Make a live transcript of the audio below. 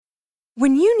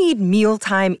When you need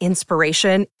mealtime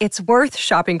inspiration, it's worth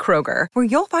shopping Kroger, where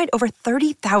you'll find over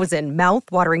 30,000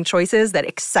 mouth-watering choices that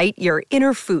excite your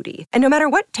inner foodie. And no matter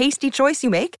what tasty choice you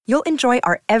make, you'll enjoy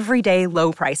our everyday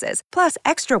low prices, plus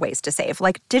extra ways to save,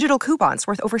 like digital coupons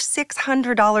worth over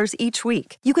 $600 each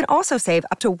week. You can also save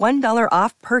up to $1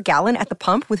 off per gallon at the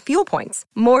pump with fuel points.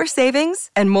 More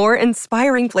savings and more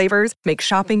inspiring flavors make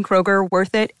shopping Kroger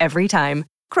worth it every time.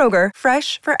 Kroger,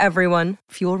 fresh for everyone.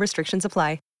 Fuel restrictions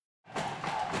apply.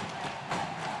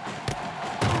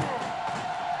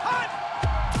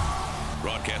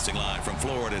 Broadcasting live from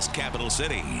Florida's capital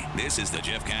city, this is the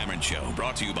Jeff Cameron Show,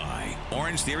 brought to you by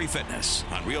Orange Theory Fitness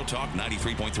on Real Talk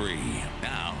 93.3.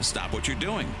 Now, stop what you're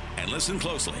doing and listen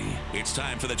closely. It's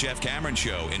time for the Jeff Cameron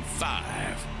Show in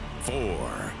 5,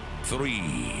 4,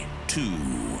 3, 2,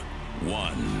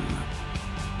 1.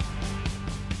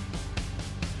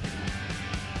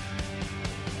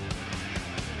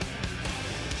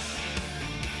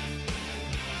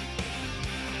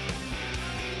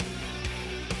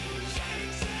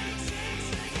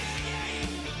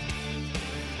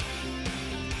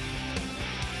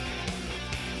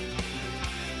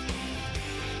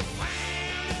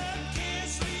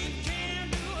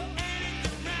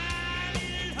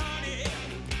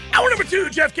 Hour number 2,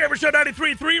 Jeff Cameron Show,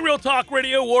 93.3, Real Talk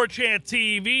Radio, War Chant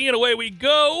TV, and away we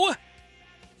go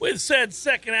with said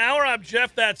second hour. I'm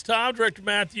Jeff, that's Tom, Director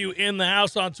Matthew in the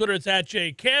house. On Twitter, it's at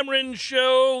J Cameron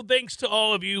Show. Thanks to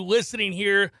all of you listening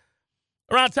here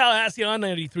around Tallahassee on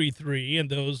 93.3 and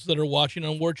those that are watching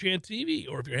on War Chant TV,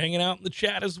 or if you're hanging out in the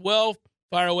chat as well,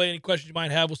 fire away any questions you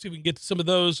might have. We'll see if we can get to some of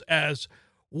those as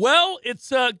well. It's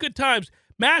good times.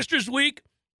 Masters Week,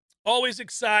 always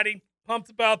exciting, pumped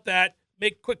about that.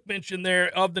 Make a quick mention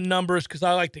there of the numbers because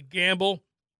I like to gamble,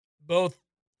 both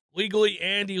legally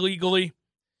and illegally.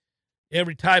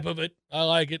 Every type of it, I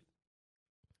like it.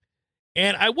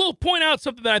 And I will point out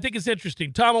something that I think is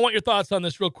interesting. Tom, I want your thoughts on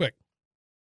this real quick.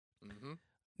 Mm-hmm.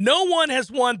 No one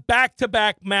has won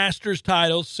back-to-back Masters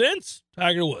titles since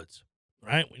Tiger Woods,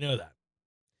 right? We know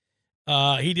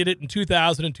that. He did it in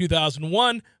 2000 and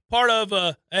 2001, part of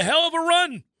a hell of a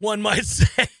run, one might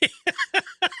say.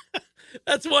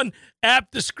 That's one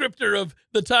apt descriptor of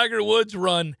the Tiger Woods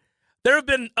run. There have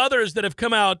been others that have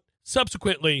come out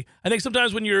subsequently. I think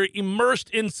sometimes when you're immersed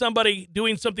in somebody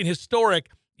doing something historic,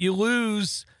 you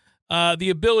lose the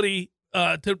ability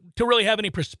to really have any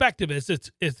perspective as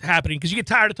it's happening because you get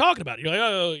tired of talking about it. You're like,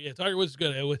 oh, yeah, Tiger Woods is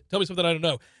good. Tell me something I don't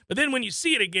know. But then when you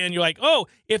see it again, you're like, oh,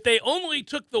 if they only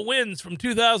took the wins from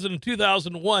 2000 and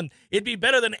 2001, it'd be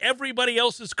better than everybody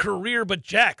else's career but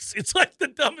Jack's. It's like the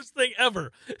dumbest thing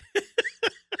ever.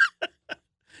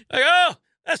 Like, oh,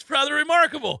 that's rather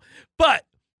remarkable. But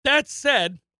that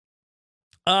said,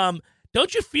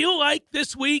 don't you feel like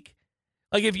this week,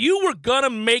 like if you were going to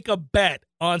make a bet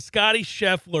on Scottie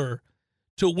Scheffler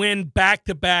to win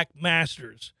back-to-back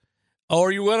Masters,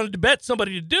 or you wanted to bet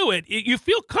somebody to do it, you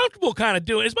feel comfortable kind of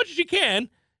doing it as much as you can.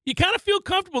 You kind of feel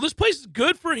comfortable. This place is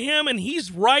good for him, and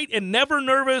he's right and never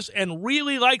nervous and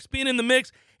really likes being in the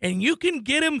mix, and you can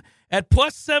get him at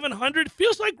plus 700.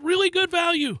 Feels like really good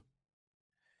value.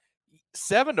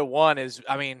 7-1 is,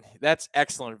 that's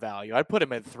excellent value. I'd put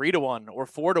him at 3-1 or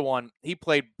 4-1. He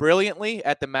played brilliantly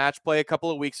at the match play a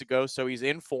couple of weeks ago, so he's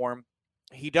in form.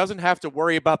 He doesn't have to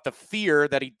worry about the fear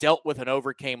that he dealt with and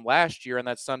overcame last year in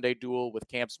that Sunday duel with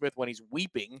Cam Smith when he's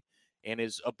weeping in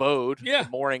his abode the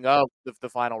morning of the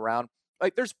final round.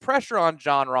 Like, there's pressure on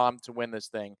Jon Rahm to win this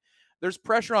thing. There's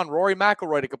pressure on Rory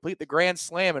McIlroy to complete the Grand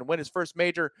Slam and win his first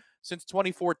major since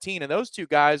 2014, and those two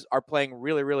guys are playing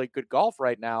really, really good golf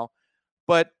right now.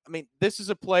 But, this is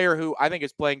a player who I think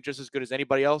is playing just as good as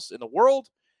anybody else in the world,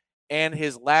 and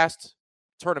his last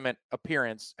tournament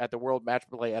appearance at the World Match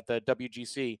Play at the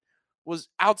WGC was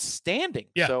outstanding.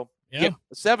 Yeah. So, yeah.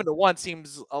 7-1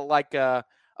 seems like a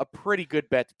pretty good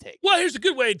bet to take. Well, here's a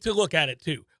good way to look at it,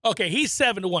 too. Okay, he's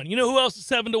 7-1. You know who else is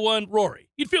 7-1? Rory.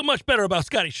 You'd feel much better about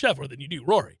Scottie Scheffler than you do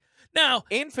Rory. Now,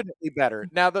 infinitely better.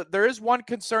 Now, there is one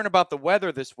concern about the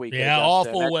weather this week. Yeah,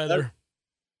 awful weather.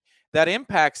 That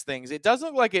impacts things. It doesn't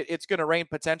look like it's going to rain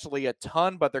potentially a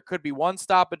ton, but there could be one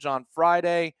stoppage on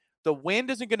Friday. The wind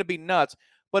isn't going to be nuts,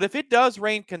 but if it does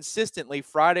rain consistently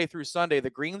Friday through Sunday, the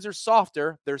greens are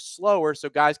softer, they're slower, so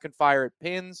guys can fire at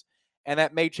pins, and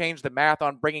that may change the math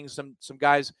on bringing some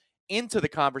guys into the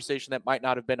conversation that might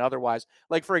not have been otherwise.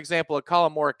 Like, for example, a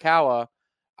Colin Morikawa,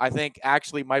 I think,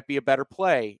 actually might be a better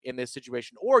play in this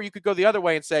situation. Or you could go the other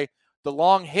way and say the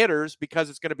long hitters, because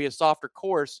it's going to be a softer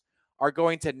course, are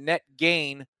going to net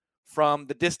gain from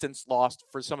the distance lost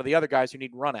for some of the other guys who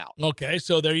need run out. Okay,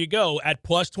 so there you go. At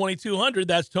plus 2,200,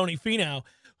 that's Tony Finau,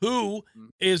 who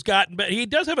is gotten – he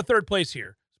does have a third place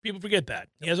here. People forget that.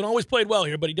 He hasn't always played well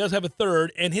here, but he does have a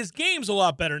third, and his game's a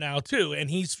lot better now, too, and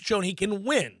he's shown he can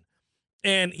win,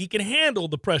 and he can handle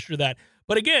the pressure of that.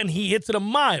 But again, he hits it a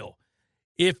mile.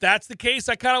 If that's the case,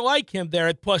 I kind of like him there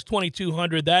at plus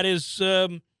 2,200. That is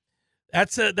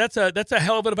that's a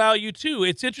hell of a value, too.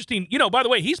 It's interesting. By the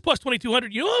way, he's plus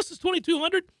 2,200. You know who else is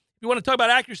 2,200? If you want to talk about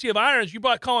accuracy of irons, you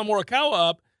brought Colin Morikawa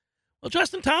up. Well,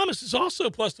 Justin Thomas is also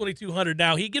plus 2,200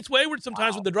 now. He gets wayward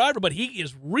sometimes with the driver, but he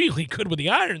is really good with the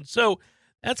irons. So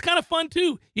that's kind of fun,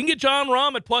 too. You can get John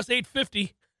Rahm at plus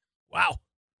 850. Wow.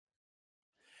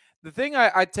 The thing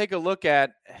I'd take a look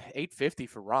at, 850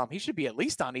 for Rahm. He should be at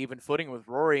least on even footing with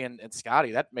Rory and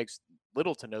Scotty. That makes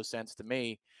little to no sense to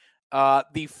me.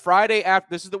 The Friday after,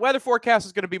 this is the weather forecast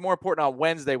is going to be more important on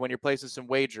Wednesday when you're placing some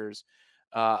wagers.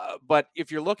 But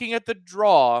if you're looking at the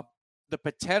draw, the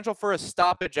potential for a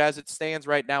stoppage as it stands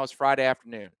right now is Friday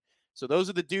afternoon. So those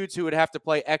are the dudes who would have to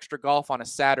play extra golf on a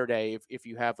Saturday if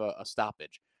you have a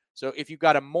stoppage. So if you've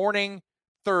got a morning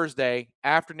Thursday,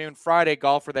 afternoon Friday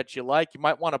golfer that you like, you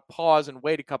might want to pause and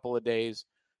wait a couple of days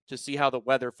to see how the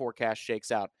weather forecast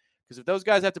shakes out. Because if those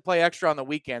guys have to play extra on the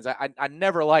weekends, I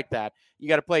never like that. You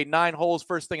got to play 9 holes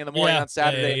first thing in the morning on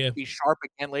Saturday and be sharp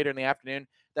again later in the afternoon.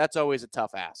 That's always a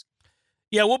tough ask.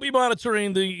 Yeah, we'll be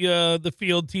monitoring the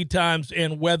field, tee times,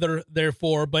 and weather,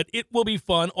 therefore, but it will be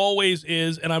fun, always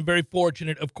is, and I'm very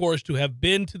fortunate, of course, to have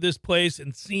been to this place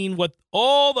and seen what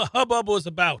all the hubbub was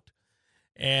about.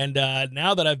 And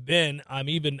now that I've been, I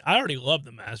already love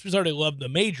the Masters, I already love the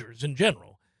majors in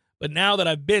general, but now that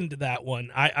I've been to that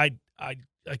one, I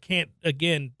can't,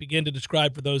 again, begin to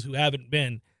describe for those who haven't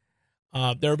been.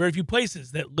 There are very few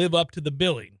places that live up to the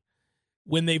billing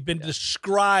when they've been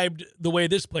described the way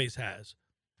this place has.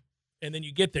 And then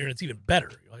you get there and it's even better.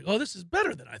 You're like, oh, this is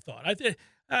better than I thought.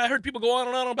 I heard people go on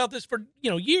and on about this for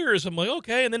years. I'm like,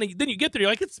 okay. And then you get there, you're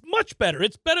like, it's much better.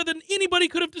 It's better than anybody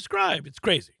could have described. It's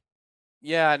crazy.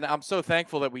 Yeah, and I'm so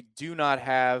thankful that we do not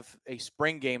have a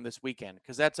spring game this weekend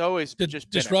because that's always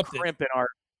just been a crimp in our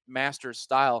Masters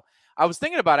style. I was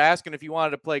thinking about asking if you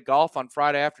wanted to play golf on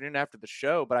Friday afternoon after the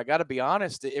show, but I got to be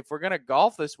honest, if we're going to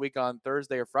golf this week on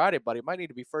Thursday or Friday, buddy, it might need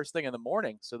to be first thing in the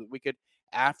morning so that we could,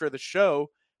 after the show,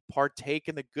 partake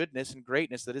in the goodness and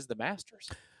greatness that is the Masters.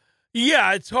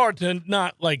 Yeah, it's hard to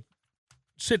not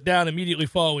sit down immediately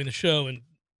following the show and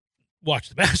watch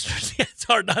the Masters. Yeah, it's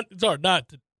hard not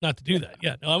to do that.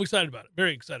 Yeah, no, I'm excited about it.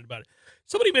 Very excited about it.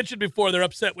 Somebody mentioned before they're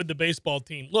upset with the baseball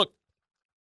team. Look,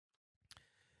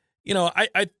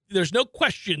 there's no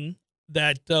question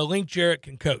that Link Jarrett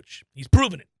can coach. He's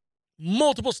proven it.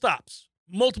 Multiple stops,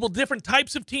 multiple different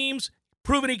types of teams,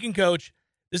 proven he can coach.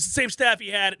 This is the same staff he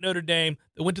had at Notre Dame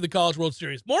that went to the College World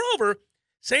Series. Moreover,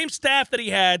 same staff that he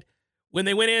had when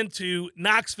they went into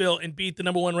Knoxville and beat the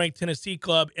number 1 ranked Tennessee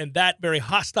club in that very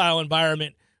hostile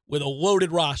environment with a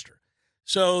loaded roster.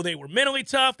 So they were mentally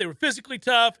tough, they were physically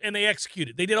tough, and they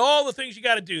executed. They did all the things you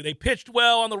got to do. They pitched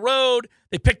well on the road.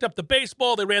 They picked up the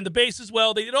baseball. They ran the bases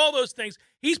well. They did all those things.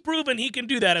 He's proven he can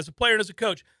do that as a player and as a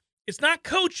coach. It's not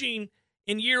coaching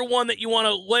in year one that you want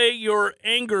to lay your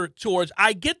anger towards.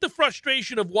 I get the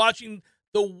frustration of watching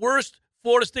the worst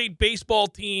Florida State baseball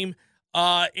team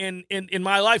in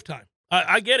my lifetime.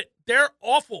 I get it. They're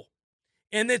awful,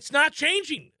 and it's not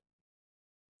changing.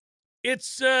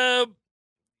 It's they're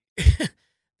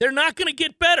not going to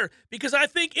get better because I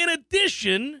think in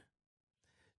addition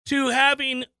to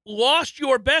having lost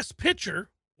your best pitcher,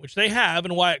 which they have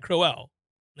in Wyatt Crowell,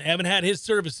 they haven't had his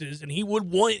services, and he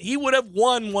would have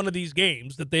won one of these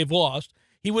games that they've lost.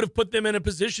 He would have put them in a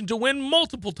position to win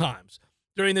multiple times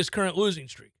during this current losing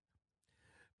streak.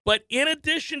 But in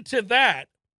addition to that,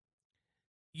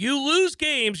 you lose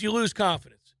games, you lose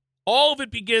confidence. All of it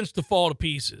begins to fall to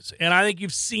pieces, and I think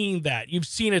you've seen that. You've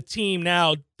seen a team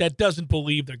now that doesn't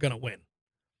believe they're going to win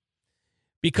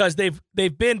because they've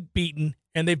been beaten,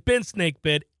 and they've been snake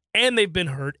bit, and they've been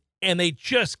hurt, and they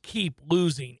just keep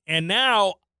losing. And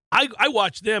now I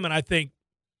watch them, and I think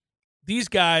these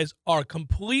guys are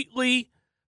completely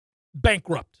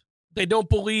bankrupt. They don't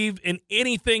believe in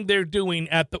anything they're doing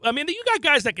you got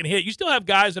guys that can hit. You still have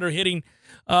guys that are hitting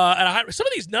at a high. Some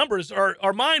of these numbers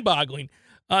are mind-boggling.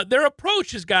 Their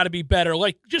approach has got to be better.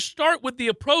 Just start with the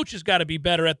approach has got to be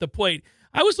better at the plate.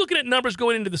 I was looking at numbers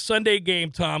going into the Sunday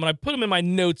game, Tom, and I put them in my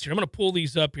notes here. I'm going to pull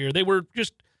these up here. They were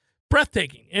just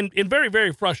breathtaking and very,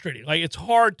 very frustrating. It's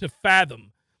hard to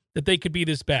fathom that they could be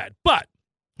this bad. But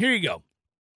here you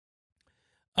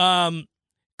go.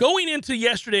 Going into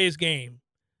yesterday's game,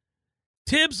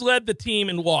 Tibbs led the team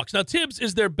in walks. Now, Tibbs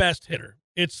is their best hitter.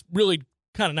 It's really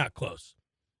kind of not close.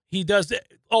 He does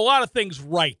a lot of things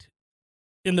right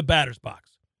in the batter's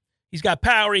box. He's got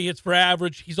power. He hits for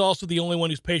average. He's also the only one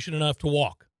who's patient enough to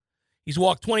walk. He's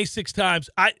walked 26 times.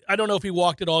 I don't know if he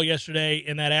walked it all yesterday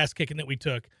in that ass kicking that we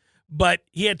took, but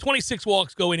he had 26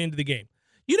 walks going into the game.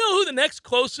 You know who the next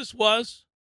closest was?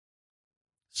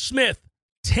 Smith,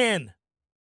 10.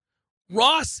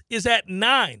 Ross is at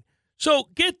 9. So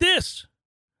get this.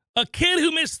 A kid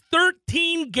who missed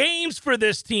 13 games for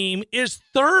this team is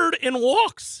third in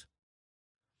walks.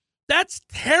 That's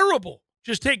terrible.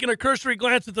 Just taking a cursory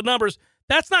glance at the numbers,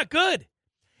 that's not good.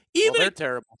 They're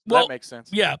terrible. That makes sense.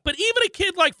 Yeah, but even a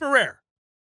kid like Ferrer,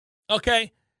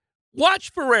 okay?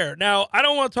 Watch Ferrer. Now, I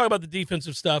don't want to talk about the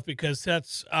defensive stuff because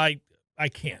I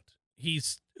can't. But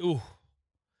he's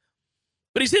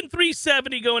hitting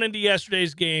 370 going into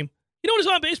yesterday's game. You know what his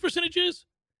on-base percentage is?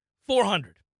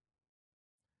 400.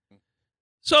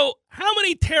 So how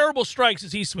many terrible strikes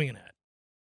is he swinging at?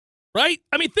 Right?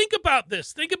 I mean, think about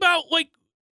this. Think about,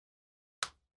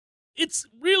 it's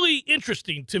really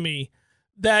interesting to me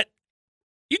that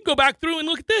you can go back through and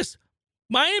look at this.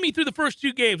 Miami through the first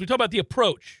 2 games, we talk about the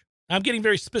approach. I'm getting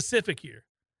very specific here.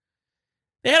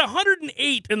 They had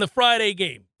 108 in the Friday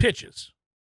game, pitches,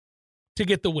 to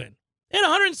get the win. They had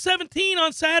 117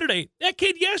 on Saturday. That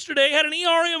kid yesterday had an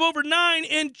ERA of over 9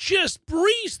 and just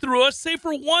breezed through us, save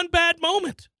for one bad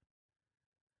moment.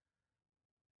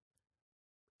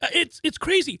 It's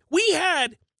crazy.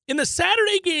 In the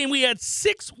Saturday game, we had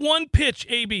 6 1-pitch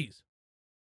ABs.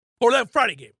 Or that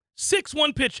Friday game, 6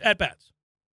 1-pitch at-bats.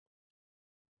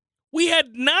 We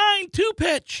had 9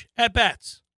 2-pitch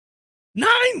at-bats. 9!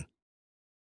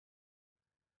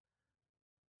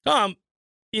 Tom,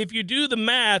 if you do the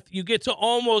math, you get to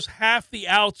almost half the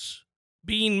outs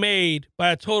being made by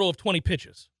a total of 20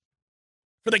 pitches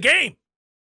for the game.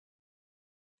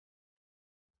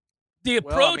 The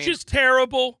approach is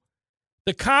terrible.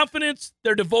 The confidence,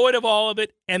 they're devoid of all of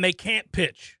it, and they can't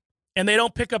pitch. And they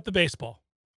don't pick up the baseball.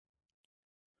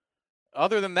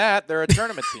 Other than that, they're a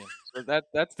tournament team. So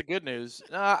that's the good news.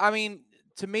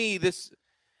 To me,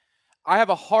 I have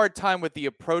a hard time with the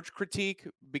approach critique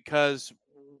because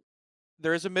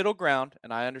there is a middle ground,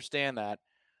 and I understand that.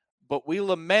 But we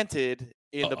lamented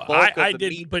in the bulk of the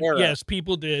mean era. Yes,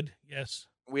 people did. Yes,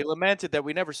 we lamented that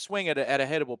we never swing at a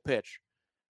hittable pitch.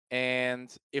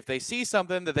 And if they see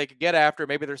something that they could get after,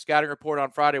 maybe their scouting report on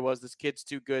Friday was this kid's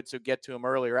too good, so get to him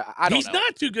earlier. I don't know. He's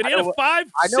not too good. He had a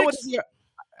 5.6.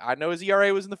 I know his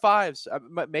ERA was in the 5s.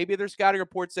 Maybe their scouting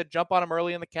report said jump on him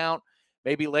early in the count.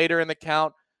 Maybe later in the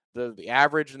count, the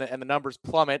average and the numbers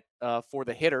plummet for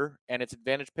the hitter and its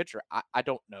advantage pitcher. I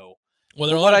don't know. Well,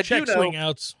 there are a lot of check swing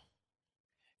outs.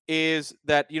 Is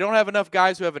that you don't have enough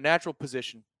guys who have a natural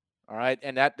position. All right,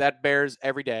 and that bears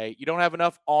every day. You don't have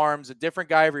enough arms. A different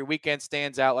guy every weekend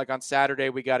stands out. Like on Saturday,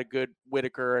 we got a good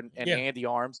Whitaker and Andy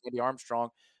Armstrong.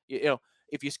 You know,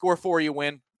 if you score 4, you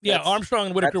win. Yeah, Armstrong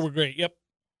and Whitaker were great. Yep.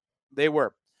 They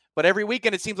were. But every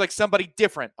weekend, it seems like somebody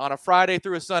different on a Friday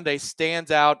through a Sunday stands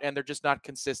out, and they're just not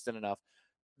consistent enough.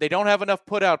 They don't have enough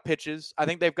put-out pitches. I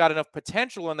think they've got enough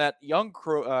potential in that young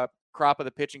crop of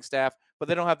the pitching staff, but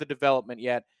they don't have the development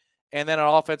yet. And then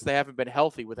on offense, they haven't been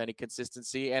healthy with any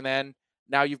consistency. And then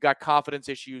now you've got confidence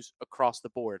issues across the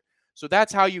board. So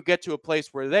that's how you get to a place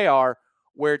where they are,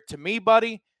 where to me,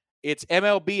 buddy, it's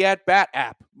MLB at-bat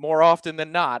app more often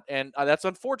than not. And that's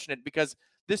unfortunate because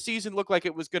this season looked like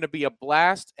it was going to be a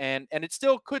blast, and it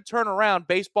still could turn around.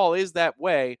 Baseball is that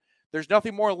way. There's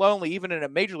nothing more lonely, even in a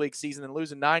major league season, than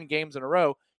losing 9 games in a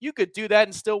row. You could do that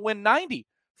and still win 90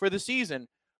 for the season.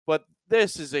 But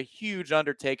this is a huge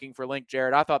undertaking for Link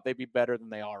Jarrett. I thought they'd be better than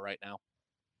they are right now.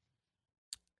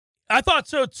 I thought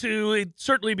so, too. It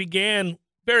certainly began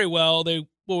very well.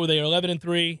 What were they,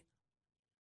 11-3?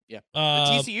 Yeah. The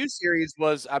TCU series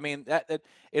was,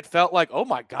 it felt like, oh,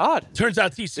 my God. Turns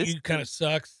out TCU kind of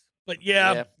sucks. But,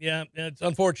 yeah, it's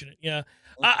unfortunate. Yeah.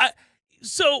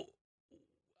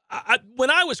 When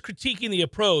I was critiquing the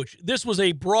approach, this was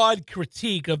a broad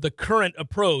critique of the current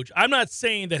approach. I'm not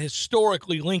saying that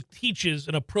historically Link teaches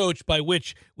an approach by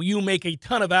which you make a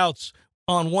ton of outs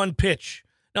on one pitch.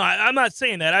 No, I'm not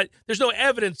saying that. There's no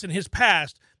evidence in his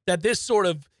past that this sort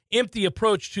of empty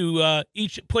approach to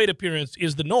each plate appearance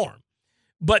is the norm.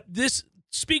 But this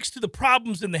speaks to the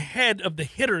problems in the head of the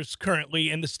hitters currently,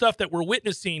 and the stuff that we're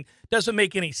witnessing doesn't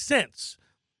make any sense.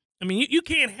 I mean, you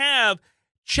can't have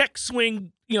check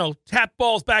swing, tap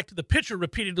balls back to the pitcher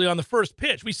repeatedly on the first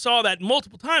pitch. We saw that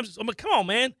multiple times. I'm like, come on,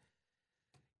 man.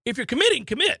 If you're committing,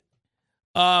 commit.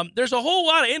 There's a whole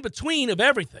lot of in between of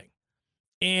everything.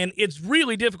 And it's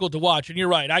really difficult to watch. And you're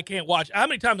right. I can't watch. How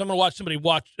many times I'm going to watch somebody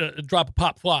drop a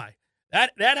pop fly?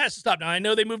 That has to stop. Now, I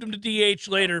know they moved him to DH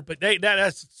later, but you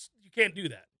can't do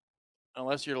that.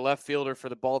 Unless you're left fielder for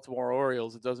the Baltimore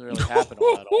Orioles, it doesn't really happen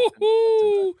all that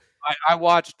often. I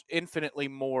watched infinitely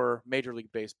more Major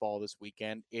League Baseball this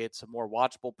weekend. It's a more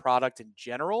watchable product in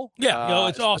general. Yeah,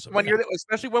 it's awesome.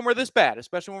 Especially when we're this bad.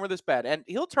 And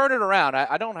he'll turn it around.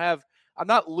 I'm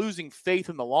not losing faith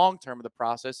in the long term of the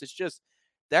process. It's just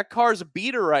that car's a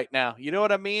beater right now. You know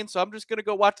what I mean? So I'm just going to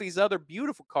go watch these other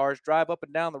beautiful cars drive up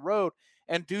and down the road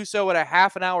and do so at a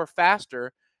half an hour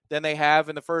faster than they have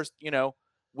in the first,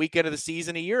 weekend of the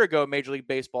season a year ago in Major League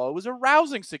Baseball. It was a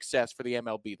rousing success for the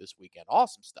MLB this weekend.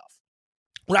 Awesome stuff.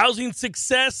 Rousing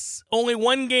success. Only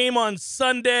one game on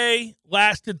Sunday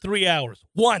lasted 3 hours.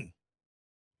 One.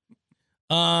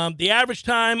 The average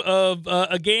time of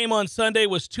a game on Sunday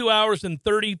was 2 hours and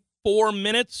 34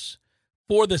 minutes.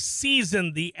 For the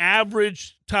season, the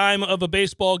average time of a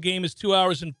baseball game is 2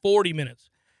 hours and 40 minutes.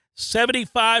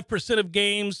 75% of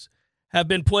games have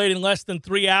been played in less than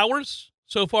 3 hours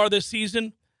so far this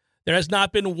season. There has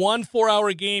not been one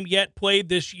 4-hour game yet played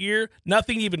this year.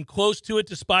 Nothing even close to it,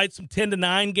 despite some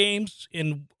 10-9 games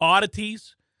in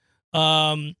oddities.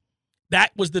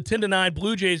 That was the 10-9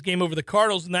 Blue Jays game over the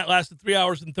Cardinals, and that lasted 3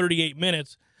 hours and 38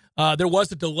 minutes. There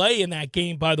was a delay in that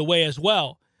game, by the way, as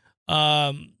well.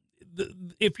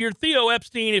 If you're Theo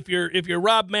Epstein, if you're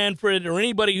Rob Manfred, or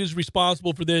anybody who's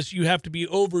responsible for this, you have to be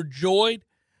overjoyed.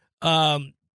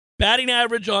 Batting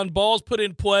average on balls put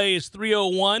in play is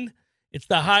 301. It's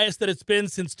the highest that it's been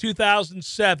since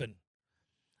 2007.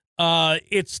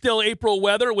 It's still April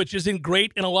weather, which isn't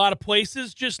great in a lot of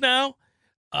places just now.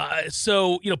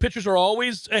 So pitchers are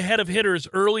always ahead of hitters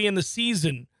early in the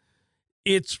season.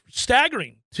 It's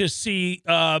staggering to see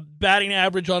batting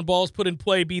average on balls put in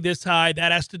play be this high.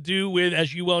 That has to do with,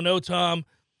 as you well know, Tom,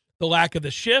 the lack of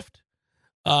the shift.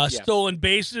 Stolen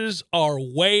bases are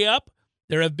way up.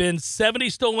 There have been 70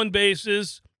 stolen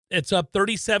bases. It's up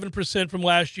 37% from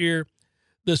last year.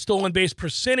 The stolen base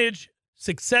percentage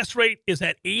success rate is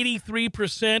at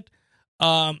 83%.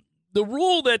 The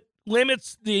rule that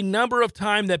limits the number of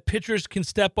time that pitchers can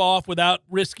step off without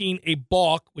risking a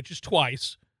balk, which is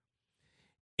twice,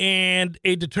 and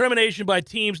a determination by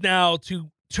teams now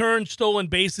to turn stolen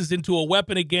bases into a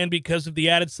weapon again because of the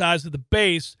added size of the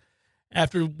base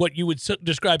after what you would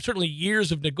describe certainly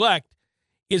years of neglect,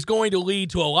 is going to lead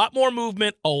to a lot more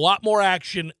movement, a lot more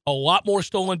action, a lot more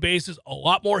stolen bases, a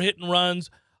lot more hit and runs,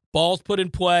 balls put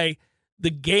in play.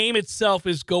 The game itself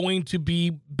is going to be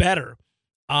better.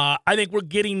 I think we're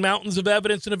getting mountains of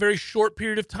evidence in a very short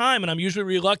period of time, and I'm usually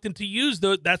reluctant to use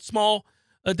that small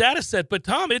data set. But,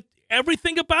 Tom,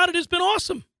 everything about it has been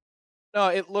awesome. No,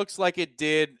 it looks like it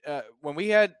did. When we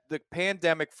had the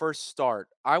pandemic first start,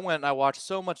 I went and I watched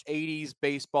so much 80s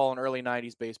baseball and early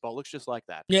 90s baseball. It looks just like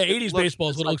that. Yeah, 80s baseball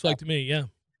is what it looks like to me, yeah.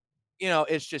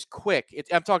 It's just quick.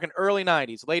 I'm talking early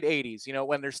 90s, late 80s,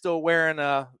 when they're still wearing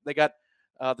they got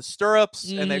the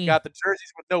stirrups and they've got the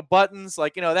jerseys with no buttons.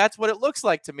 That's what it looks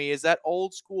like to me, is that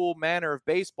old school manner of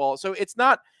baseball. So it's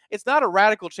not a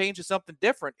radical change to something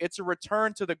different. It's a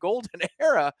return to the golden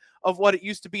era of what it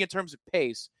used to be in terms of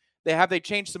pace. They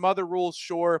changed some other rules,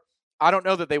 sure. I don't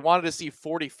know that they wanted to see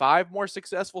 45 more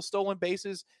successful stolen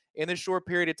bases in this short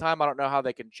period of time. I don't know how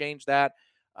they can change that.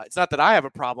 It's not that I have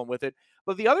a problem with it.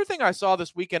 But the other thing I saw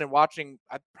this weekend and watching,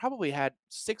 I probably had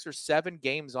 6 or 7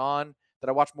 games on that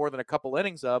I watched more than a couple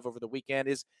innings of over the weekend,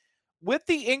 is with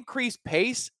the increased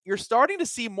pace, you're starting to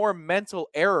see more mental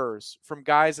errors from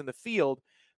guys in the field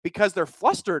because they're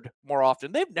flustered more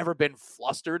often. They've never been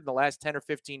flustered in the last 10 or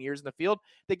 15 years in the field.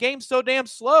 The game's so damn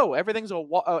slow. Everything's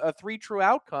a 3 true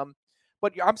outcome.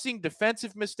 But I'm seeing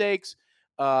defensive mistakes,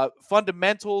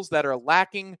 fundamentals that are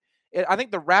lacking. I think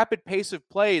the rapid pace of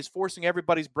play is forcing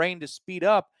everybody's brain to speed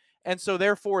up. And so,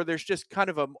 therefore, there's just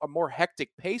kind of a more hectic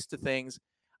pace to things.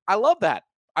 I love that.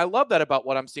 I love that about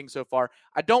what I'm seeing so far.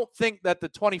 I don't think that the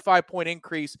 25-point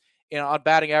increase on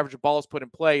batting average of balls put in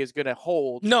play is going to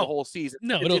hold the whole season.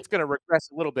 No, it's going to regress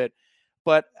a little bit.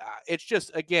 But it's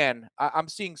just, again, I'm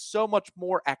seeing so much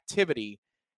more activity,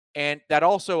 and that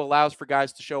also allows for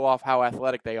guys to show off how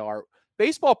athletic they are.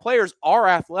 Baseball players are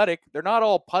athletic. They're not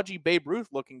all pudgy Babe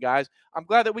Ruth-looking guys. I'm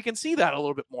glad that we can see that a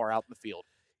little bit more out in the field.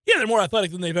 Yeah, they're more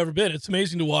athletic than they've ever been. It's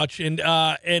amazing to watch, and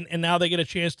now they get a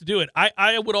chance to do it.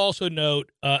 I would also note,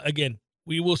 again,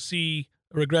 we will see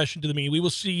a regression to the mean. We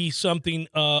will see something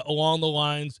along the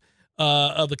lines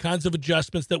of the kinds of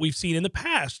adjustments that we've seen in the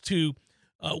past to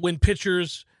when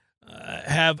pitchers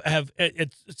have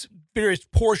it's various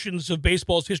portions of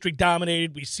baseball's history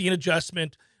dominated. We see an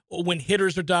adjustment. When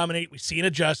hitters are dominate, we see an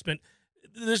adjustment.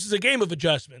 This is a game of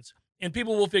adjustments. And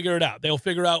people will figure it out. They'll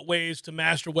figure out ways to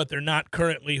master what they're not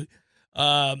currently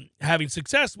having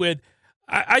success with.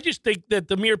 I just think that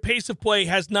the mere pace of play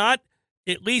has not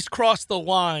at least crossed the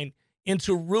line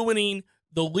into ruining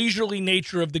the leisurely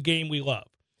nature of the game we love.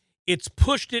 It's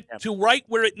pushed it to right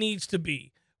where it needs to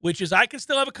be, which is I can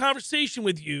still have a conversation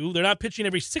with you. They're not pitching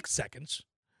every 6 seconds.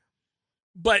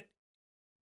 But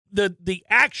the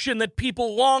action that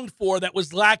people longed for that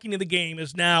was lacking in the game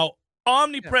is now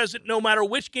omnipresent no matter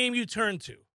which game you turn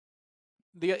to.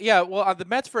 The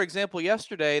Mets, for example,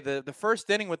 yesterday, the first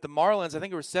inning with the Marlins, I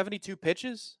think it was 72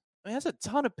 pitches. I mean, that's a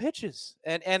ton of pitches.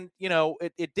 And you know,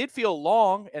 it did feel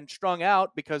long and strung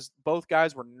out because both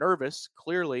guys were nervous,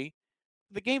 clearly.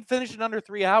 The game finished in under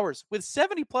 3 hours with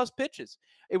 70-plus pitches.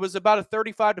 It was about a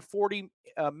 35 to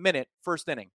 40-minute first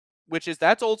inning,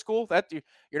 that's old school.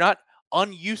 You're not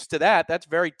unused to that. That's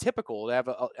very typical to have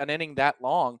an inning that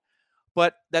long.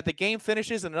 But that the game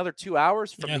finishes in another 2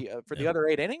 hours for the other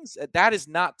 8 innings, that is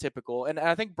not typical. And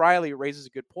I think Briley raises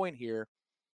a good point here,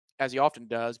 as he often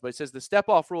does. But he says the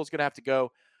step-off rule is going to have to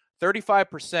go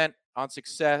 35% on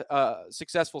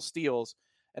successful steals,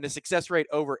 and a success rate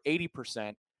over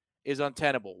 80% is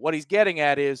untenable. What he's getting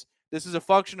at is this is a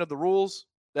function of the rules,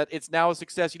 that it's now a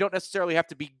success. You don't necessarily have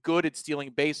to be good at stealing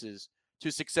bases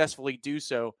to successfully do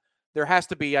so. There has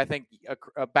to be, I think,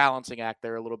 a balancing act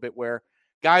there a little bit where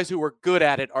guys who are good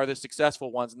at it are the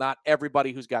successful ones, not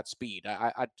everybody who's got speed.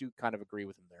 I do kind of agree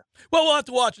with him there. Well, we'll have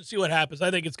to watch and see what happens.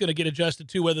 I think it's going to get adjusted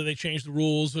to whether they change the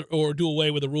rules or do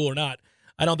away with the rule or not.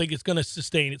 I don't think it's going to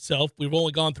sustain itself. We've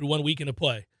only gone through 1 week into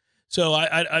play. So,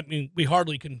 I mean, we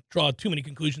hardly can draw too many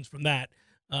conclusions from that.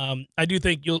 I do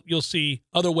think you'll see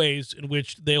other ways in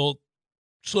which they'll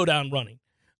slow down running.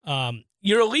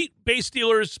 Your elite base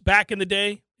stealers back in the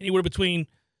day, anywhere between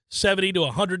 70 to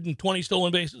 120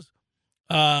 stolen bases,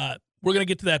 we're going to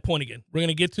get to that point again. We're going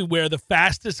to get to where the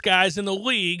fastest guys in the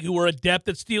league who are adept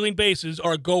at stealing bases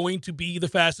are going to be the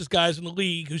fastest guys in the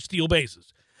league who steal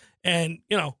bases. And,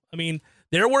 you know, I mean,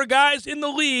 there were guys in the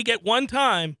league at one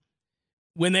time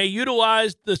when they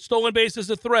utilized the stolen base as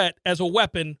a threat, as a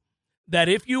weapon, that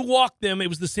if you walked them, it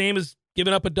was the same as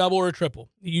giving up a double or a triple.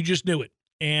 You just knew it.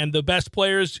 And the best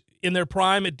players in their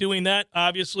prime at doing that,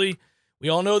 obviously, we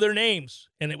all know their names.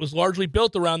 And it was largely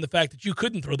built around the fact that you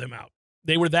couldn't throw them out.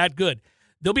 They were that good.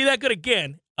 They'll be that good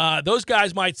again. Those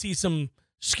guys might see some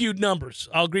skewed numbers.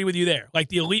 I'll agree with you there. Like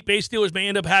the elite base stealers may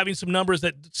end up having some numbers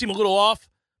that seem a little off.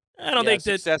 I don't think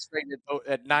that success rate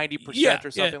at 90% or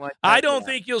something like that. I don't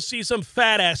think you'll see some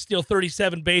fat ass steal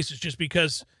 37 bases just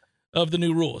because of the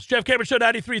new rules. Jeff Cameron Show,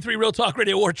 93.3 Real Talk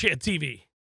Radio, War Chant TV.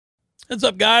 What's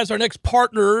up, guys? Our next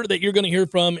partner that you're going to hear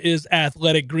from is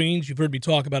Athletic Greens. You've heard me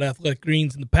talk about Athletic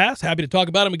Greens in the past. Happy to talk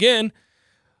about them again.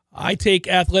 I take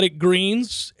Athletic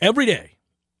Greens every day,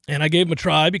 and I gave them a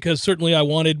try because certainly I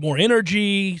wanted more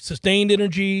energy, sustained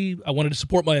energy. I wanted to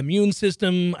support my immune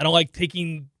system. I don't like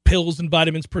taking pills and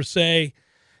vitamins per se,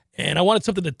 and I wanted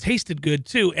something that tasted good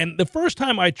too. And the first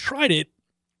time I tried it,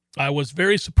 I was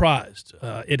very surprised.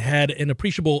 It had an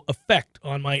appreciable effect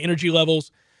on my energy levels,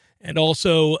 and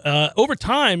also over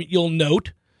time, you'll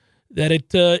note that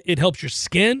it helps your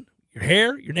skin, your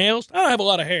hair, your nails. I don't have a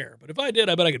lot of hair, but if I did,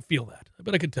 I bet I could feel that. I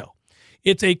bet I could tell.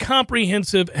 It's a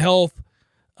comprehensive health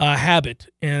habit,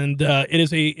 and it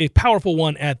is a powerful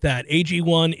one at that.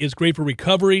 AG1 is great for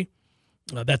recovery.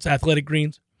 That's Athletic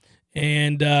Greens.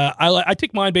 And I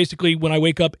take mine basically when I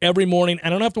wake up every morning. I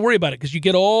don't have to worry about it because you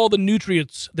get all the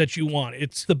nutrients that you want.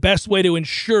 It's the best way to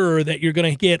ensure that you're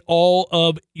going to get all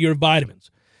of your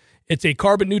vitamins. It's a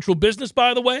carbon-neutral business,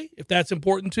 by the way, if that's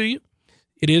important to you.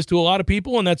 It is to a lot of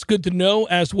people, and that's good to know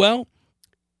as well.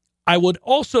 I would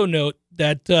also note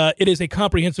that it is a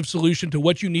comprehensive solution to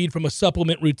what you need from a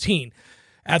supplement routine.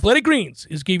 Athletic Greens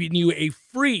is giving you a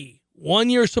free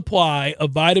 1-year supply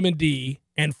of vitamin D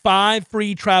and 5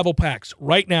 free travel packs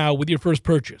right now with your first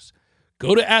purchase.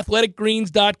 Go to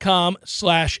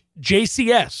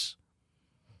athleticgreens.com/JCS.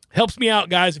 Helps me out,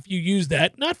 guys, if you use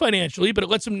that. Not financially, but it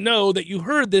lets them know that you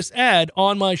heard this ad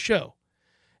on my show.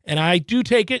 And I do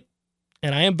take it,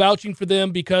 and I am vouching for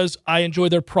them because I enjoy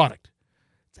their product.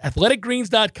 It's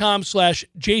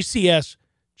athleticgreens.com/JCS.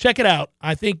 Check it out.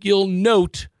 I think you'll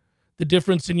note the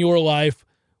difference in your life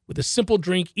with a simple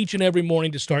drink each and every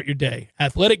morning to start your day.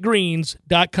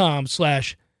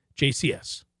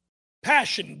 athleticgreens.com/JCS.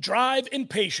 Passion, drive, and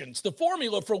patience. The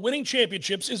formula for winning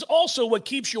championships is also what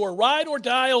keeps your ride or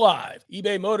die alive.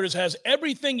 eBay Motors has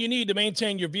everything you need to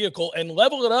maintain your vehicle and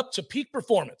level it up to peak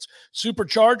performance.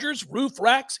 Superchargers, roof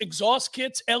racks, exhaust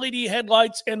kits, LED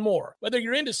headlights, and more. Whether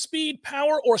you're into speed,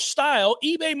 power, or style,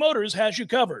 eBay Motors has you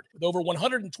covered. With over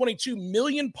 122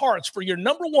 million parts for your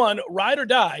number one ride or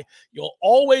die, you'll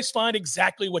always find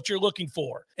exactly what you're looking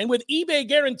for. And with eBay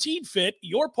Guaranteed Fit,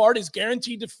 your part is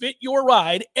guaranteed to fit your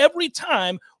ride every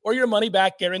anytime or your money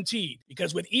back guaranteed.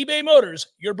 Because with eBay Motors,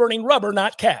 you're burning rubber,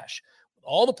 not cash. With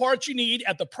all the parts you need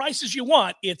at the prices you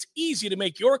want, it's easy to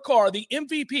make your car the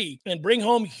MVP and bring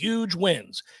home huge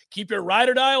wins. Keep your ride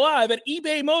or die alive at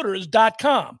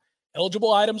ebaymotors.com.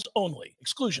 Eligible items only.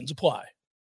 Exclusions apply.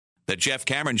 The Jeff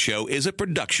Cameron Show is a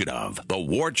production of the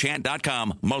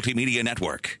WarChant.com Multimedia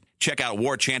Network. Check out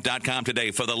WarChant.com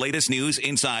today for the latest news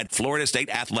inside Florida State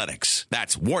athletics.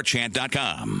 That's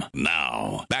WarChant.com.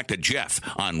 Now, back to Jeff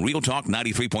on Real Talk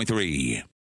 93.3.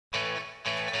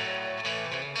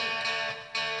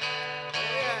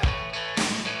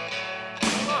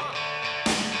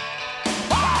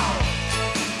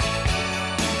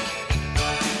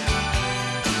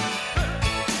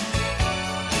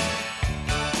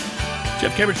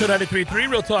 Jeff Cameron Show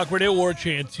 93.3, Real Talk Radio, War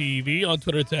Chant TV. On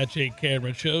Twitter, it's at Jay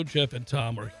Cameron Show. Jeff and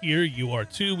Tom are here. You are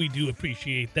too. We do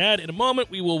appreciate that. In a moment,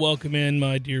 we will welcome in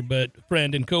my dear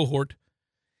friend and cohort,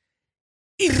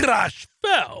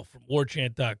 Schoffel from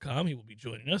warchant.com. He will be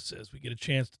joining us as we get a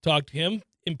chance to talk to him.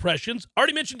 Impressions.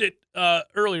 Already mentioned it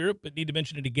earlier, but need to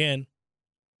mention it again.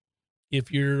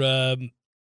 If you're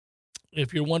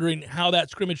wondering how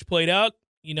that scrimmage played out,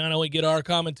 you not only get our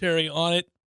commentary on it,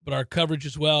 but our coverage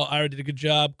as well. Ira did a good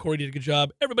job. Corey did a good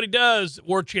job. Everybody does at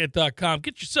warchant.com.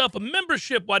 Get yourself a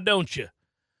membership, why don't you?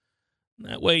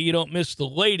 That way you don't miss the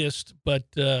latest. But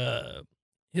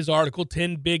his article,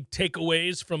 10 Big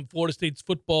Takeaways from Florida State's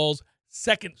football's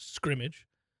second scrimmage,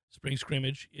 spring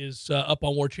scrimmage, is up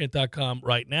on warchant.com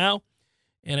right now.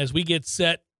 And as we get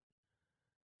set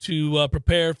to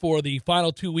prepare for the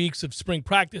final 2 weeks of spring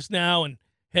practice now and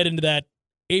head into that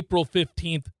April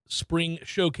 15th spring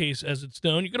showcase, as it's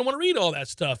known, you're going to want to read all that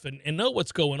stuff and know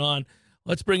what's going on.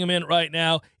 Let's bring him in right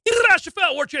now.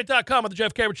 Schoffel, warchant.com on the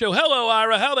Jeff Cameron Show. Hello,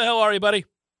 Ira. How the hell are you, buddy?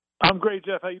 I'm great,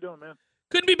 Jeff. How you doing, man?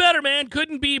 Couldn't be better, man.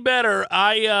 Couldn't be better.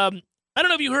 I don't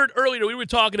know if you heard earlier, we were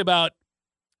talking about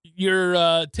your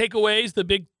takeaways,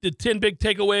 the 10 Big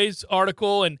Takeaways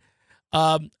article, and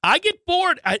I get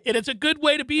bored, and it's a good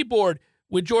way to be bored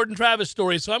with Jordan Travis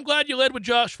stories. So I'm glad you led with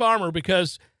Josh Farmer,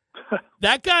 because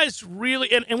that guy's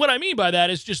really, and what I mean by that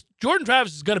is just Jordan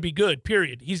Travis is going to be good,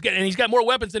 period. He's got more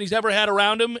weapons than he's ever had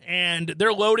around him, and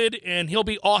they're loaded, and he'll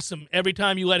be awesome every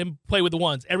time you let him play with the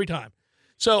ones, every time.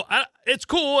 So it's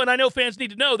cool, and I know fans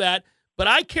need to know that, but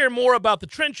I care more about the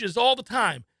trenches all the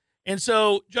time. And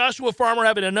so Joshua Farmer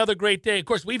having another great day. Of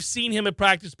course, we've seen him at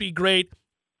practice be great.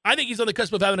 I think he's on the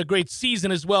cusp of having a great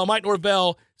season as well. Mike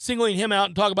Norvell singling him out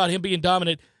and talking about him being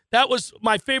dominant. That was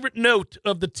my favorite note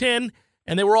of the 10,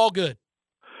 and they were all good.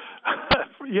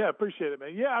 Yeah, appreciate it,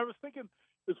 man. Yeah, I was thinking,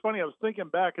 it's funny, I was thinking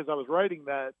back as I was writing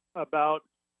that about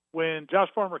when Josh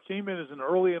Farmer came in as an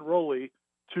early enrollee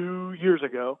 2 years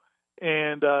ago,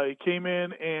 and he came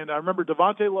in, and I remember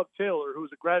Devontae Love-Taylor, who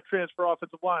was a grad transfer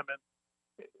offensive lineman,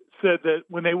 said that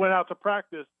when they went out to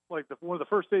practice, like one of the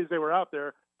first days they were out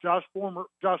there, Josh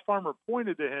Farmer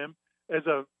pointed to him as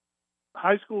a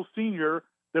high school senior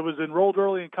that was enrolled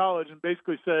early in college and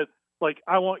basically said, like,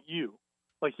 I want you.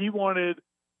 Like, he wanted,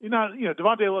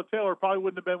 Devontae Love-Taylor probably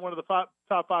wouldn't have been one of the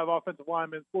top five offensive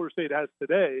linemen Florida State has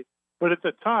today, but at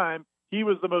the time, he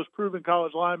was the most proven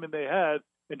college lineman they had,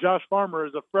 and Josh Farmer,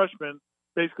 as a freshman,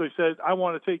 basically said, I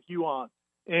want to take you on.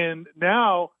 And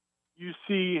now you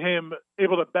see him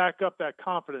able to back up that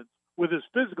confidence with his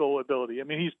physical ability. I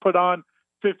mean, he's put on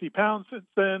 50 pounds since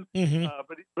then,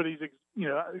 but he's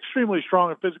extremely strong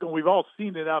and physical. We've all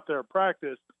seen it out there in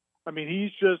practice. I mean,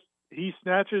 he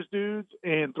snatches dudes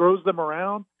and throws them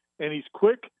around, and he's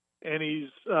quick, and he's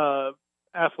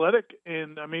athletic,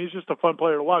 and, I mean, he's just a fun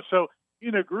player to watch. So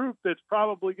in a group that's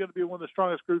probably going to be one of the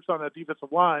strongest groups on that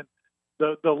defensive line,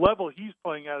 the level he's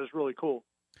playing at is really cool.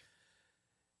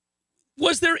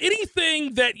 Was there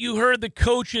anything that you heard the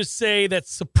coaches say that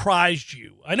surprised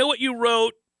you? I know what you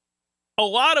wrote. A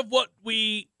lot of what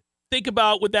we think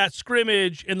about with that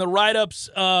scrimmage and the write-ups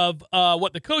of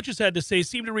what the coaches had to say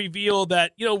seemed to reveal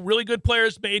that, really good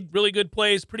players made really good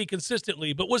plays pretty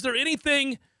consistently. But was there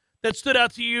anything that stood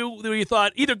out to you that you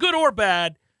thought, either good or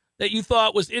bad, that you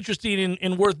thought was interesting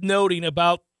and worth noting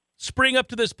about spring up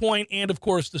to this point and, of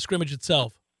course, the scrimmage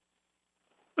itself?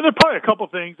 There are probably a couple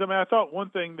things. I mean, I thought one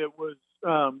thing that was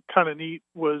kind of neat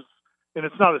was, and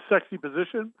it's not a sexy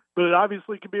position, but it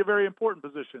obviously can be a very important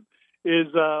position, is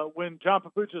when John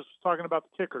Papuchis was talking about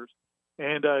the kickers.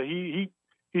 And he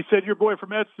said your boy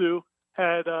from Etsu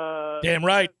had damn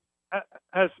right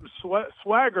has some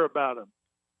swagger about him.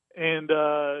 And,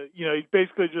 he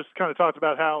basically just kind of talked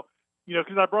about how,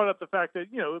 because I brought up the fact that,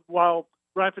 while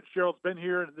Ryan Fitzgerald's been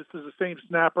here and this is the same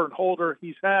snapper and holder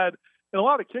he's had, and a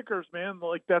lot of kickers, man,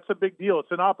 like, that's a big deal.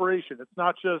 It's an operation. It's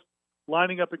not just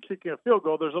lining up and kicking a field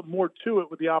goal. There's more to it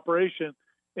with the operation.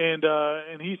 And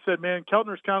he said, man,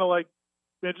 Keltner's kind of like,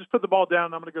 man, just put the ball down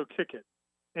and I'm going to go kick it.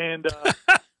 And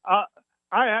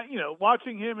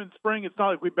watching him in spring, it's not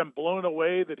like we've been blown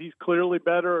away that he's clearly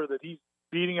better or that he's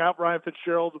beating out Ryan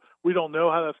Fitzgerald. We don't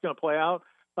know how that's going to play out.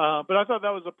 But I thought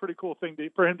that was a pretty cool thing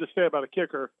for him to say about a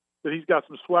kicker, that he's got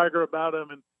some swagger about him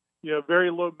and, very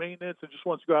low maintenance and just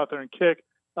wants to go out there and kick.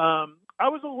 I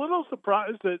was a little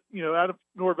surprised that,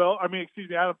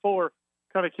 Adam Fuller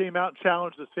kind of came out and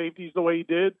challenged the safeties the way he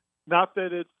did. Not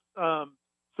that it's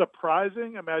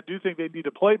surprising. I mean, I do think they need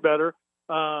to play better.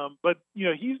 But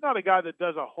he's not a guy that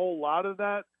does a whole lot of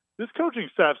that. This coaching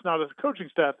staff's not a coaching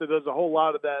staff that does a whole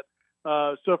lot of that.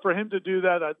 So for him to do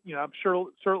that, I'm sure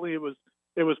certainly it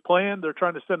was planned. They're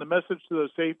trying to send a message to those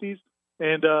safeties.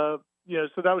 And,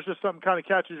 so that was just something kind of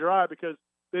catches your eye because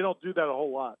they don't do that a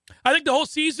whole lot. I think the whole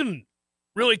season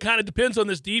really kind of depends on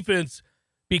this defense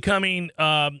becoming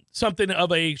something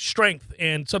of a strength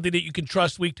and something that you can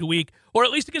trust week to week, or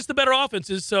at least against the better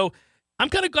offenses. So I'm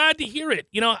kind of glad to hear it.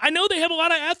 I know they have a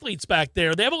lot of athletes back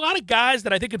there. They have a lot of guys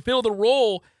that I think can fill the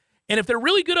role. And if they're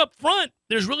really good up front,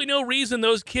 there's really no reason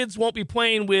those kids won't be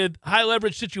playing with high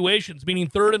leverage situations, meaning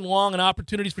third and long and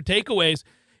opportunities for takeaways.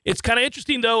 It's kind of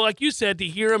interesting, though, like you said, to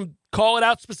hear him call it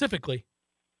out specifically.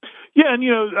 Yeah, and,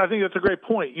 I think that's a great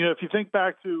point. If you think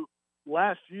back to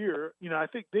last year, I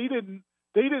think they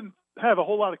didn't have a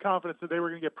whole lot of confidence that they were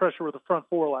going to get pressure with the front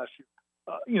four last year.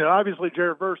 Obviously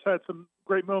Jared Verse had some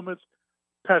great moments.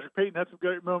 Patrick Payton had some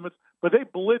great moments, but they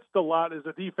blitzed a lot as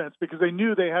a defense because they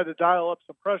knew they had to dial up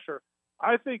some pressure.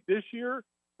 I think this year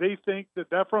they think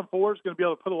that front four is going to be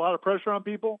able to put a lot of pressure on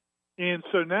people. And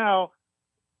so now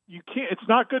it's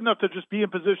not good enough to just be in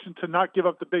position to not give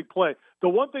up the big play. The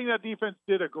one thing that defense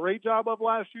did a great job of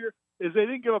last year is they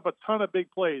didn't give up a ton of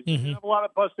big plays. They didn't have a lot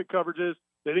of busted coverages.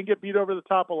 They didn't get beat over the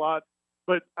top a lot.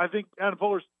 But I think Adam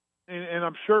Fuller's, and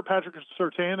I'm sure Patrick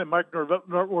Surtain and Mike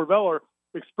Norvell are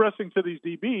expressing to these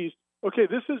DBs, okay,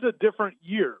 this is a different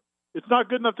year. It's not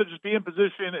good enough to just be in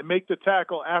position and make the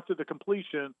tackle after the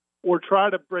completion or try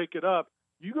to break it up.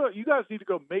 You guys need to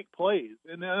go make plays.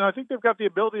 And I think they've got the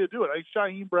ability to do it. I think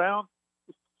Shaheem Brown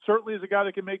certainly is a guy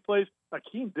that can make plays.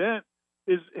 Akeem Dent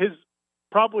has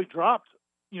probably dropped,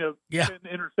 10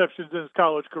 interceptions in his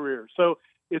college career. So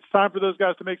it's time for those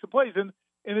guys to make some plays. And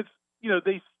it's,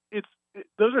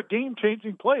 those are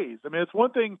game-changing plays. I mean, it's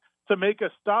one thing to make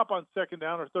a stop on second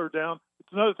down or third down. It's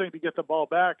another thing to get the ball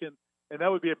back, and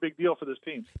that would be a big deal for this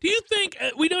team. Do you think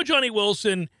we know Johnny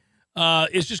Wilson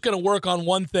is just going to work on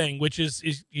one thing, which is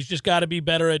he's just got to be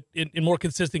better at in more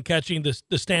consistent catching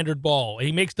the standard ball.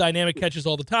 He makes dynamic catches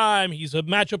all the time. He's a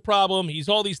matchup problem. He's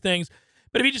all these things.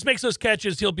 But if he just makes those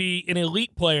catches, he'll be an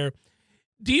elite player.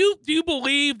 Do you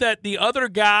believe that the other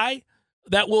guy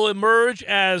that will emerge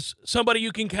as somebody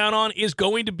you can count on is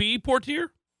going to be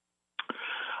Portier?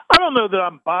 I don't know that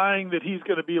I'm buying that he's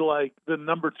going to be like the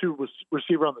number 2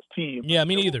 receiver on this team. Yeah,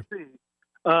 me neither.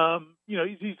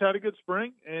 He's had a good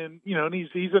spring, and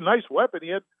he's a nice weapon. He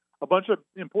had a bunch of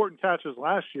important catches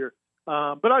last year,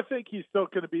 but I think he's still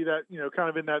going to be that kind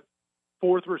of in that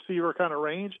 4th receiver kind of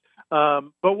range.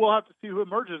 But we'll have to see who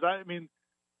emerges. I mean,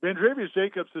 Vandrevius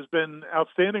Jacobs has been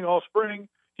outstanding all spring.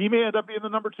 He may end up being the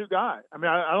number 2 guy. I mean,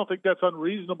 I don't think that's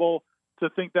unreasonable to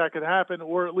think that could happen,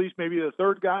 or at least maybe the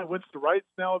 3rd guy. Winston Wright's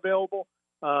now available,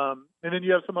 and then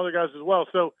you have some other guys as well.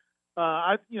 So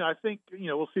I think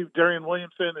we'll see Darian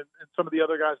Williamson and some of the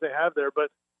other guys they have there,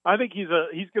 but I think he's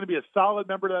going to be a solid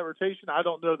member of that rotation. I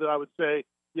don't know that I would say,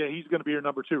 he's going to be your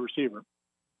number 2 receiver.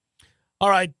 All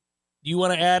right, do you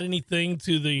want to add anything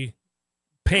to the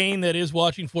pain that is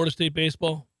watching Florida State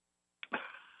baseball?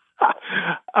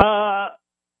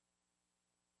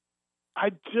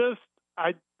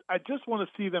 I just want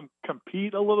to see them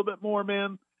compete a little bit more,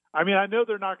 man. I mean, I know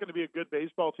they're not going to be a good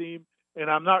baseball team,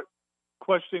 and I'm not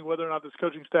questioning whether or not this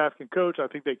coaching staff can coach. I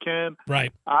think they can.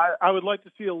 Right. I would like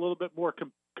to see a little bit more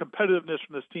competitiveness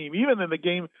from this team, even in the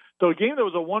game. The game that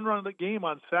was a one-run game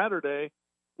on Saturday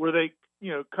where they,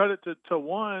 cut it to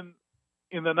 1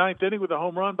 in the 9th inning with a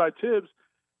home run by Tibbs,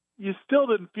 you still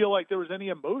didn't feel like there was any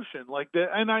emotion like that.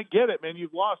 And I get it, man.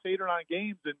 You've lost 8 or 9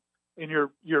 games, and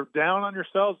you're down on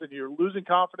yourselves and you're losing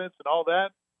confidence and all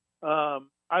that.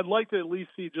 I'd like to at least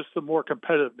see just some more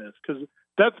competitiveness, because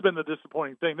that's been the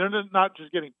disappointing thing. They're not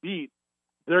just getting beat.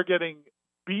 They're getting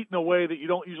beat in a way that you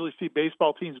don't usually see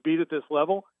baseball teams beat at this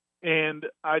level. And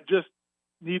I just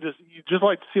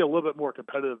like to see a little bit more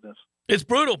competitiveness. It's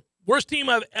brutal. Worst team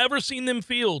I've ever seen them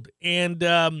field. And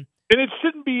it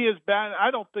shouldn't be as bad.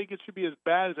 I don't think it should be as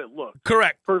bad as it looks.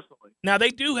 Correct. Personally. Now, they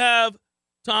do have,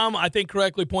 Tom, I think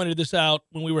correctly pointed this out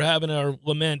when we were having our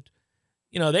lament,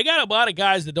 they got a lot of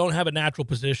guys that don't have a natural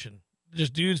position.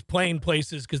 Just dudes playing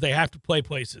places because they have to play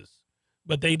places,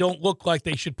 but they don't look like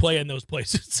they should play in those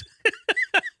places.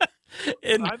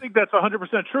 And I think that's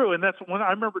 100% true. And that's when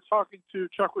I remember talking to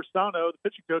Chuck Ristano, the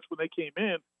pitching coach, when they came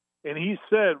in, and he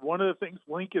said one of the things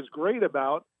Link is great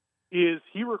about is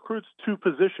he recruits two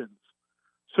positions.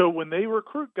 So when they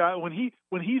recruit guys, when he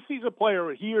sees a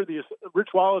player, he or the Rich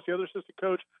Wallace, the other assistant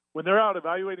coach, when they're out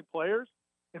evaluating players,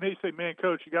 and they say, "Man,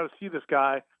 coach, you got to see this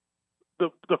guy."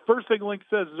 The first thing Link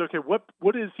says is, "Okay,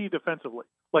 what is he defensively?"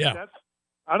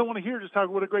 I don't want to hear just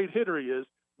what a great hitter he is.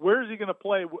 Where is he going to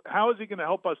play? How is he going to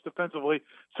help us defensively?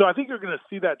 So I think you're going to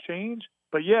see that change.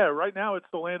 But yeah, right now it's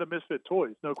the land of misfit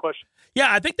toys, no question.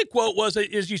 Yeah, I think the quote was,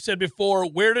 as you said before,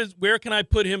 where can I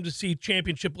put him to see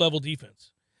championship level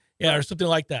defense? Yeah, or something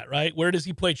like that, right? Where does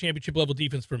he play championship level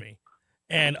defense for me?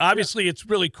 And obviously, it's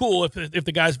really cool if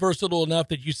the guy's versatile enough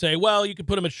that you say, well, you can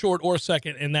put him at short or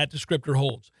second, and that descriptor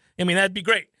holds. I mean, that'd be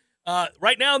great.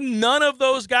 Right now, none of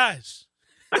those guys.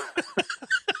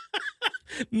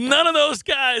 None of those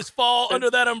guys fall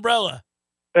under that umbrella.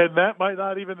 And that might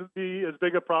not even be as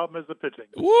big a problem as the pitching.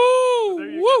 Woo!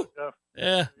 Woo! Go,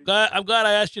 yeah, I'm glad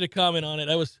I asked you to comment on it.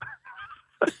 I was.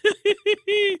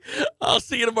 I'll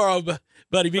see you tomorrow,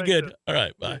 buddy. Be good. You. All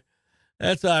right, bye.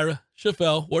 That's Ira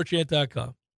Schoffel,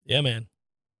 warchant.com. Yeah, man.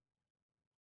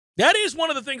 That is one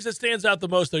of the things that stands out the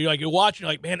most, though. You're watching,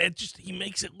 man, he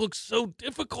makes it look so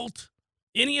difficult.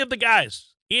 Any of the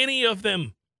guys, any of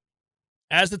them.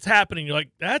 As it's happening, you're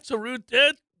like, that's a route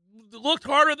that looked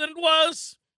harder than it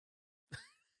was.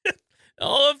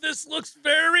 All of this looks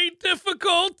very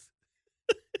difficult.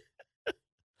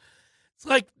 It's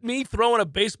like me throwing a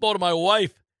baseball to my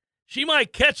wife. She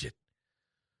might catch it.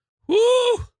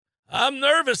 Woo! I'm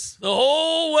nervous the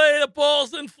whole way the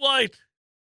ball's in flight.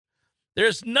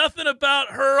 There's nothing about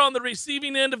her on the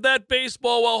receiving end of that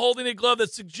baseball while holding a glove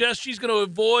that suggests she's going to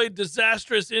avoid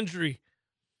disastrous injury.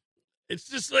 It's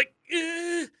just like,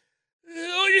 oh,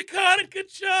 you caught it. Good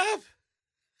job.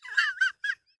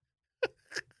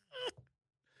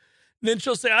 Then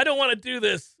she'll say, I don't want to do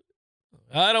this.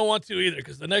 I don't want to either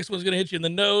because the next one's going to hit you in the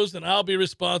nose and I'll be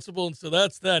responsible. And so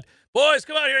that's that. Boys,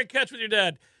 come out here and catch with your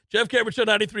dad. Jeff Cameron Show,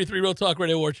 93.3 Real Talk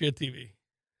Radio, War Chant TV.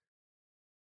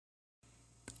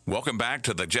 Welcome back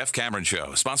to the Jeff Cameron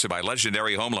Show, sponsored by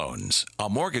Legendary Home Loans, a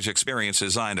mortgage experience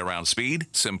designed around speed,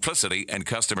 simplicity, and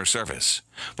customer service.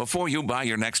 Before you buy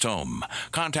your next home,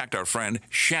 contact our friend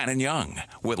Shannon Young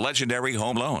with Legendary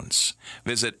Home Loans.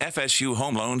 Visit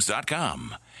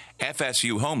fsuhomeloans.com.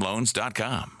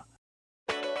 fsuhomeloans.com.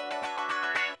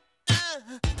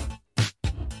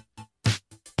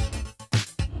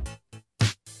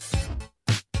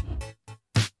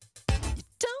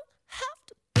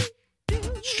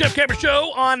 Jeff Cameron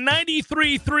Show on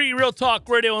 93.3 Real Talk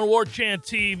Radio and War Chant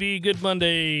TV. Good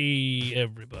Monday,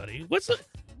 everybody.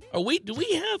 Do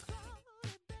we have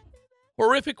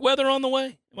horrific weather on the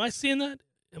way? Am I seeing that?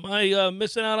 Am I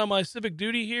missing out on my civic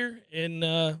duty here and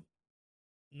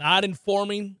not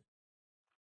informing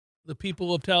the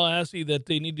people of Tallahassee that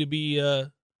they need to be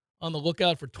on the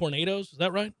lookout for tornadoes? Is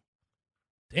that right?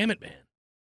 Damn it, man.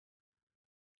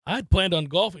 I had planned on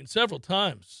golfing several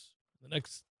times the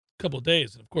next couple of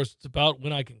days, and of course it's about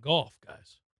when I can golf,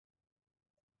 guys.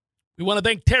 We want to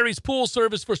thank Terry's Pool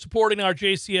Service for supporting our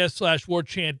JCS/War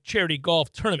Chant charity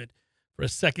golf tournament for a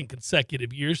second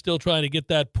consecutive year. Still trying to get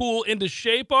that pool into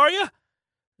shape, are you?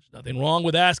 There's nothing wrong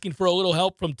with asking for a little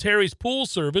help from Terry's Pool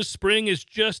Service. Spring is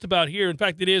just about here. In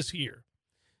fact, it is here.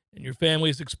 And your family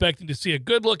is expecting to see a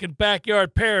good-looking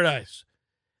backyard paradise.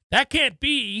 That can't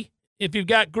be if you've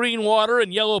got green water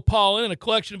and yellow pollen and a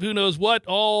collection of who knows what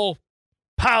all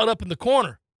piled up in the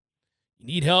corner. You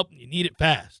need help, and you need it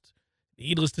fast.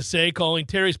 Needless to say, calling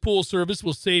Terry's Pool Service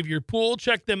will save your pool.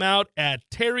 Check them out at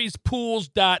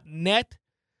terryspools.net,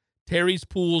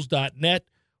 terryspools.net,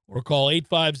 or call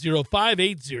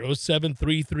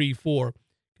 850-580-7334,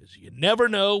 because you never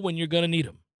know when you're going to need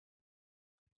them.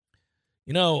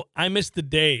 You know, I miss the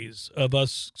days of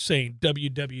us saying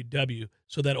WWW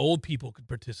so that old people could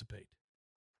participate.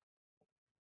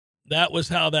 That was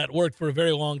how that worked for a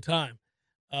very long time.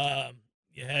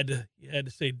 You had to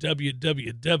say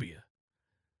WWW,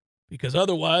 because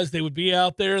otherwise they would be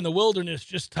out there in the wilderness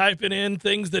just typing in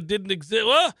things that didn't exist.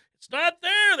 Well, it's not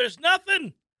there. There's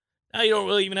nothing. Now you don't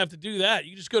really even have to do that.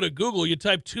 You just go to Google. You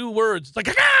type 2 words. It's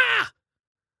like, ah!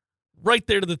 Right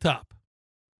there to the top.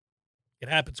 It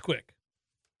happens quick.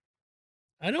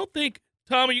 I don't think,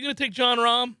 Tom, are you going to take John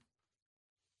Rahm?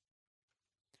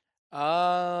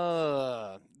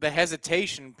 The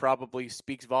hesitation probably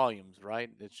speaks volumes, right?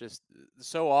 It's just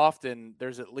so often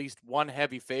there's at least one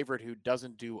heavy favorite who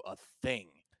doesn't do a thing.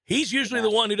 He's usually the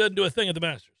one who doesn't do a thing at the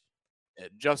Masters.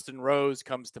 Justin Rose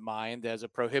comes to mind as a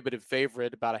prohibitive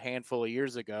favorite about a handful of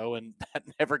years ago, and that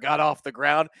never got off the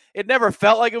ground. It never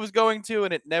felt like it was going to,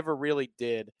 and it never really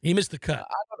did. He missed the cut.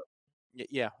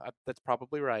 That's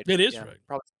probably right. It is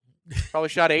right. Probably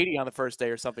shot 80 on the first day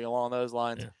or something along those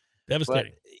lines. Yeah.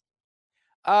 Devastating.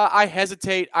 But, I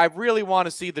hesitate. I really want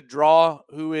to see the draw,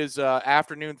 who is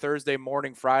afternoon Thursday,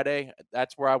 morning Friday.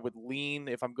 That's where I would lean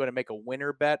if I'm going to make a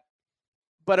winner bet.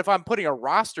 But if I'm putting a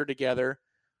roster together,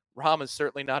 Rahm is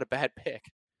certainly not a bad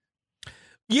pick.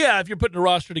 Yeah, if you're putting a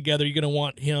roster together, you're going to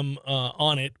want him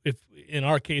on it. If in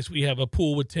our case we have a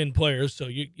pool with 10 players, so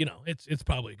it's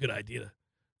probably a good idea to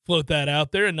float that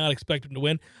out there and not expect him to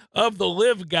win. Of the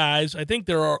live guys, I think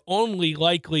there are only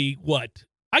likely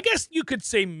I guess you could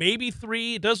say maybe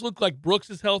 3. It does look like Brooks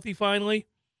is healthy finally.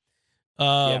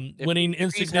 Winning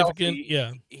insignificant.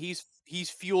 He's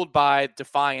fueled by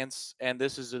defiance, and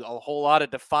this is a whole lot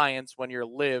of defiance when you're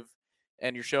live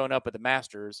and you're showing up at the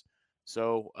Masters.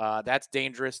 So that's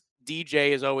dangerous. DJ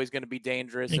is always going to be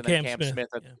dangerous. And then Cam Smith.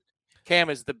 Cam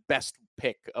is the best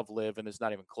pick of live, and it's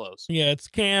not even close. Yeah, it's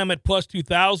Cam at plus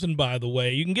 2,000, by the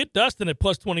way. You can get Dustin at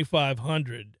plus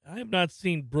 2,500. I have not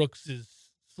seen Brooks's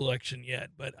selection yet,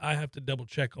 but I have to double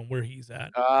check on where he's at.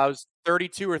 It was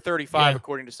 32 or 35,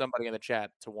 according to somebody in the chat,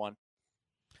 to 1.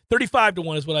 35 to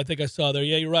 1 is what I think I saw there.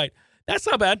 Yeah, you're right. That's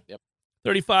not bad. Yep.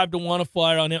 35 to 1 a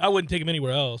flyer on him. I wouldn't take him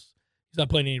anywhere else. He's not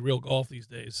playing any real golf these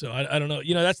days, so I don't know.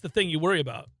 That's the thing you worry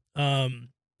about.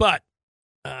 But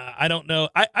I don't know.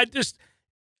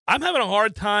 I'm having a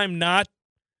hard time not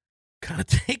kind of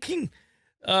taking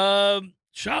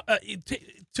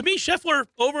to me, Scheffler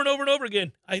over and over and over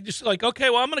again. I just okay,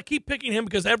 well, I'm going to keep picking him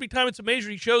because every time it's a major,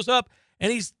 he shows up,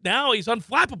 and he's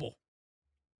unflappable.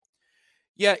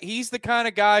 Yeah, he's the kind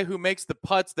of guy who makes the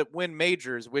putts that win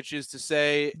majors, which is to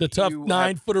say the tough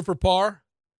 9-footer for par.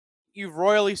 You've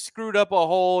royally screwed up a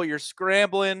hole. You're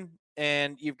scrambling,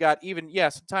 and you've got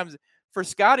sometimes for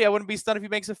Scotty, I wouldn't be stunned if he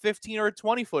makes a 15 or a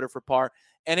 20-footer for par,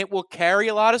 and it will carry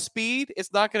a lot of speed.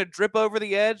 It's not going to drip over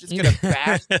the edge. It's going to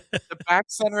bash the back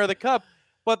center of the cup.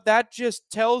 But that just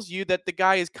tells you that the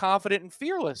guy is confident and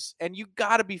fearless, and you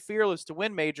got to be fearless to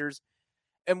win majors.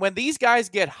 And when these guys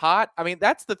get hot, I mean,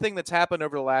 that's the thing that's happened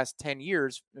over the last 10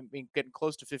 years, getting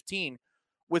close to 15.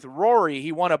 With Rory,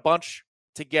 he won a bunch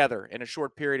together in a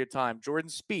short period of time.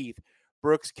 Jordan Spieth,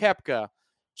 Brooks Koepka,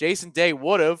 Jason Day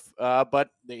would have, but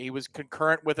he was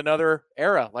concurrent with another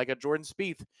era, like a Jordan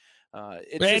Spieth.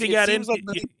 And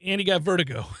he got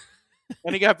vertigo.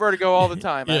 And he got vertigo all the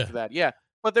time after that. Yeah.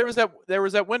 But there was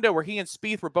that window where he and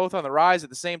Spieth were both on the rise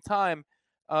at the same time.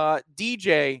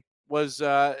 DJ was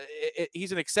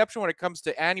he's an exception when it comes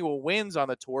to annual wins on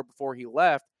the tour before he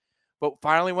left. But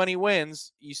finally, when he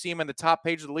wins, you see him in the top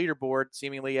page of the leaderboard,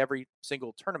 seemingly every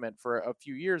single tournament for a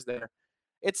few years there.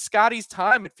 It's Scotty's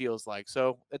time, it feels like.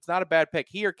 So it's not a bad pick.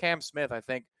 He or Cam Smith, I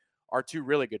think, are 2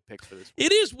 really good picks for this.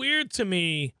 It is weird to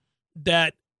me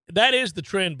that is the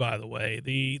trend, by the way,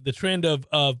 the trend of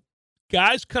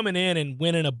guys coming in and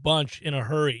winning a bunch in a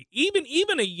hurry.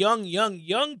 Even a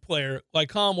young player like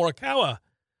Colin Morikawa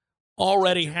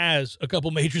already has a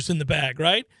couple majors in the bag,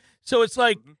 right? So it's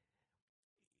like,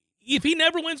 if he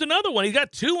never wins another one, he's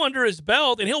got 2 under his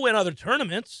belt, and he'll win other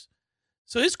tournaments.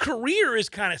 So his career is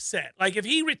kind of set. Like, if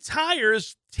he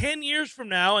retires 10 years from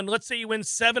now, and let's say he wins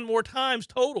 7 more times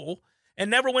total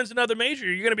and never wins another major,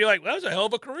 you're going to be like, well, that was a hell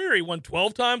of a career. He won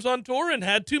 12 times on tour and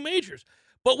had 2 majors.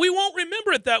 But we won't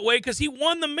remember it that way because he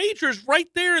won the majors right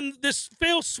there in this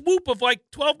fail swoop of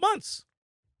 12 months.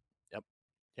 Yep.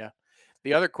 Yeah.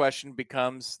 The other question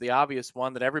becomes the obvious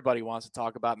one that everybody wants to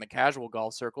talk about in the casual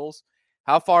golf circles.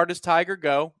 How far does Tiger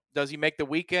go? Does he make the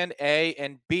weekend, A,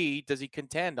 and B, does he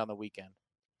contend on the weekend?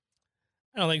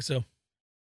 I don't think so.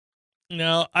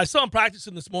 No, I saw him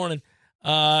practicing this morning,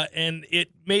 and it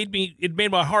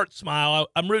made my heart smile.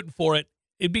 I'm rooting for it.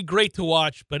 It'd be great to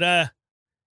watch, but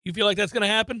you feel like that's going to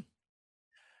happen?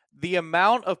 The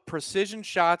amount of precision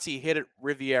shots he hit at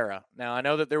Riviera. Now, I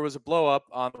know that there was a blow-up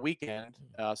on the weekend,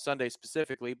 Sunday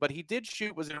specifically, but he did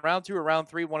shoot, was it round 2 or round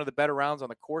 3, one of the better rounds on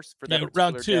the course for that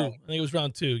round 2. Day. I think it was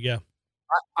round 2, yeah.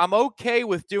 I'm okay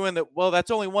with doing that. Well,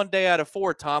 that's only one day out of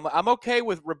 4, Tom. I'm okay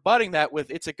with rebutting that with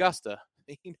it's Augusta.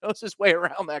 He knows his way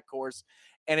around that course,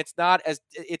 and it's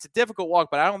a difficult walk,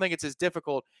 but I don't think it's as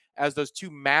difficult as those 2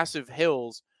 massive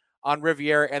hills on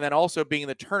Riviera, and then also being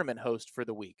the tournament host for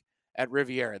the week at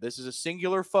Riviera. This is a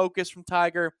singular focus from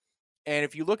Tiger, and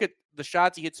if you look at the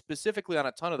shots he hit specifically on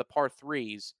a ton of the par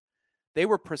 3s, they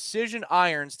were precision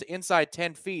irons to inside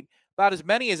 10 feet, about as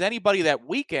many as anybody that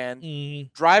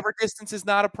weekend. Driver distance is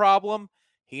not a problem.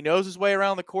 He knows his way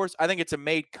around the course. I think it's a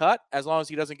made cut as long as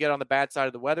he doesn't get on the bad side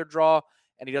of the weather draw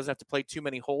and he doesn't have to play too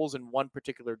many holes in one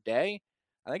particular day.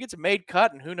 I think it's a made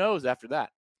cut, and who knows after that.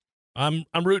 I'm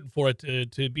rooting for it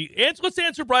to be. Let's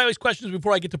answer Briley's questions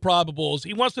before I get to probables.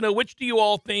 He wants to know, which do you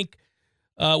all think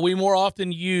we more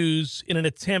often use in an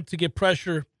attempt to get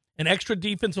pressure, an extra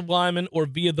defensive lineman or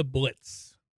via the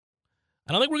blitz?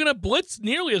 I don't think we're going to blitz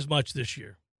nearly as much this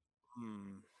year.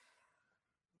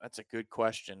 That's a good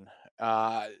question.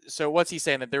 So what's he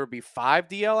saying, that there would be 5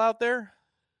 DL out there?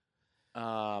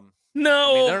 No,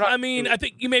 I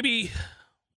think you maybe.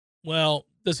 Well,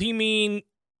 does he mean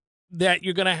that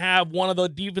you're going to have one of the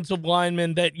defensive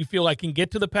linemen that you feel like can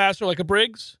get to the passer, like a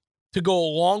Briggs, to go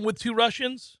along with 2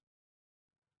 Russians?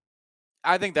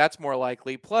 I think that's more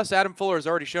likely. Plus, Adam Fuller has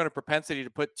already shown a propensity to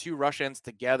put 2 rush ends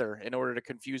together in order to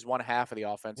confuse one half of the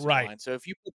offensive line. So if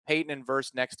you put Peyton and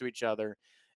Verse next to each other,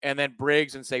 and then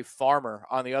Briggs and, say, Farmer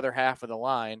on the other half of the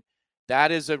line,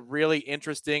 that is a really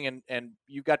interesting, and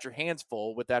you've got your hands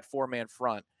full with that 4-man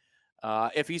front.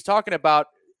 If he's talking about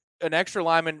an extra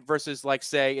lineman versus, like,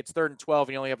 say, it's 3rd and 12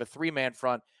 and you only have a 3-man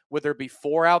front, would there be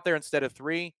 4 out there instead of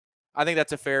 3? I think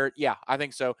that's I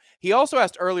think so. He also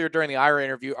asked earlier during the IRA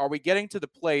interview, are we getting to the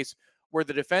place where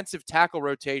the defensive tackle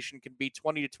rotation can be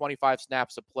 20 to 25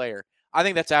 snaps a player? I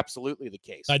think that's absolutely the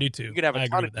case. I do too. You can have a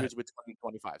ton of dudes with 20,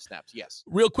 25 snaps, yes.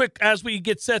 Real quick, as we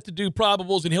get set to do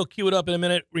probables, and he'll cue it up in a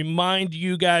minute, remind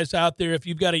you guys out there, if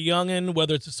you've got a youngin',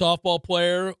 whether it's a softball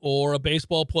player or a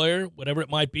baseball player, whatever it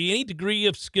might be, any degree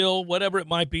of skill, whatever it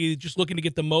might be, just looking to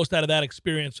get the most out of that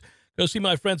experience, go see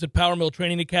my friends at Power Mill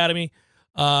Training Academy.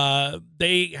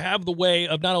 They have the way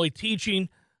of not only teaching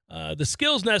the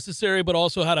skills necessary, but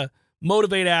also how to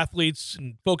motivate athletes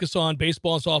and focus on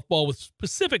baseball and softball with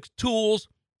specific tools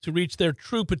to reach their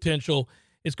true potential.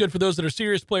 It's good for those that are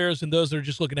serious players and those that are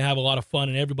just looking to have a lot of fun,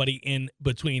 and everybody in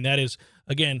between. That is,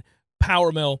 again,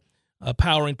 Power Mill,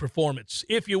 powering performance.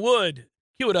 If you would,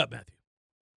 cue it up, Matthew.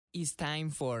 It's time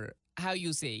for, how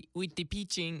you say, with the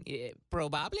pitching,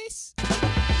 probables?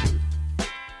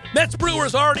 Mets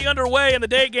Brewers already underway in the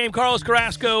day game. Carlos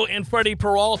Carrasco and Freddie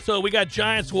Peralta. We got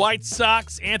Giants, White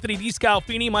Sox, Anthony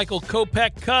DeScalfini, Michael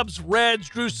Kopech, Cubs, Reds,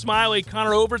 Drew Smyly,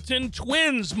 Connor Overton,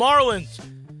 Twins, Marlins,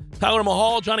 Tyler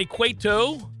Mahal, Johnny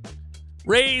Cueto,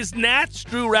 Rays, Nats,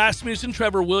 Drew Rasmussen,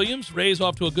 Trevor Williams. Rays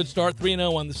off to a good start,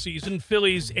 3-0 on the season.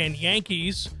 Phillies and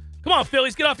Yankees. Come on,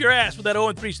 Phillies, get off your ass with that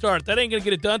 0-3 start. That ain't going to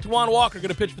get it done. Tawan Walker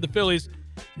going to pitch for the Phillies.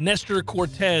 Nestor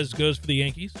Cortez goes for the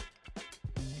Yankees.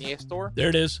 There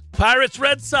it is. Pirates,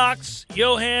 Red Sox,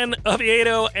 Johan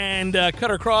Oviedo and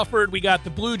Cutter Crawford. We got the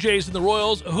Blue Jays and the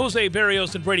Royals, Jose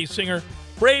Berrios and Brady Singer.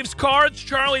 Braves, Cards,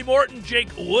 Charlie Morton, Jake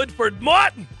Woodford.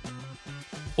 Morton!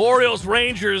 Orioles,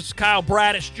 Rangers, Kyle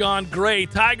Bradish, John Gray.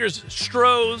 Tigers,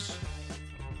 Strohs,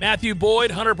 Matthew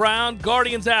Boyd, Hunter Brown.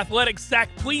 Guardians, Athletics,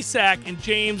 Zach Plesac and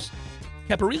James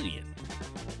Kaparillian.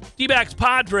 D-backs,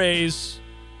 Padres,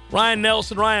 Ryan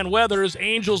Nelson, Ryan Weathers,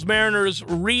 Angels, Mariners,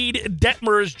 Reed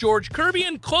Detmers, George Kirby,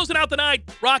 and closing out the night,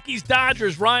 Rockies,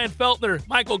 Dodgers, Ryan Feltner,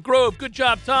 Michael Grove. Good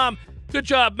job, Tom. Good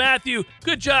job, Matthew.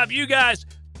 Good job, you guys.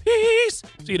 Peace.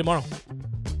 See you tomorrow.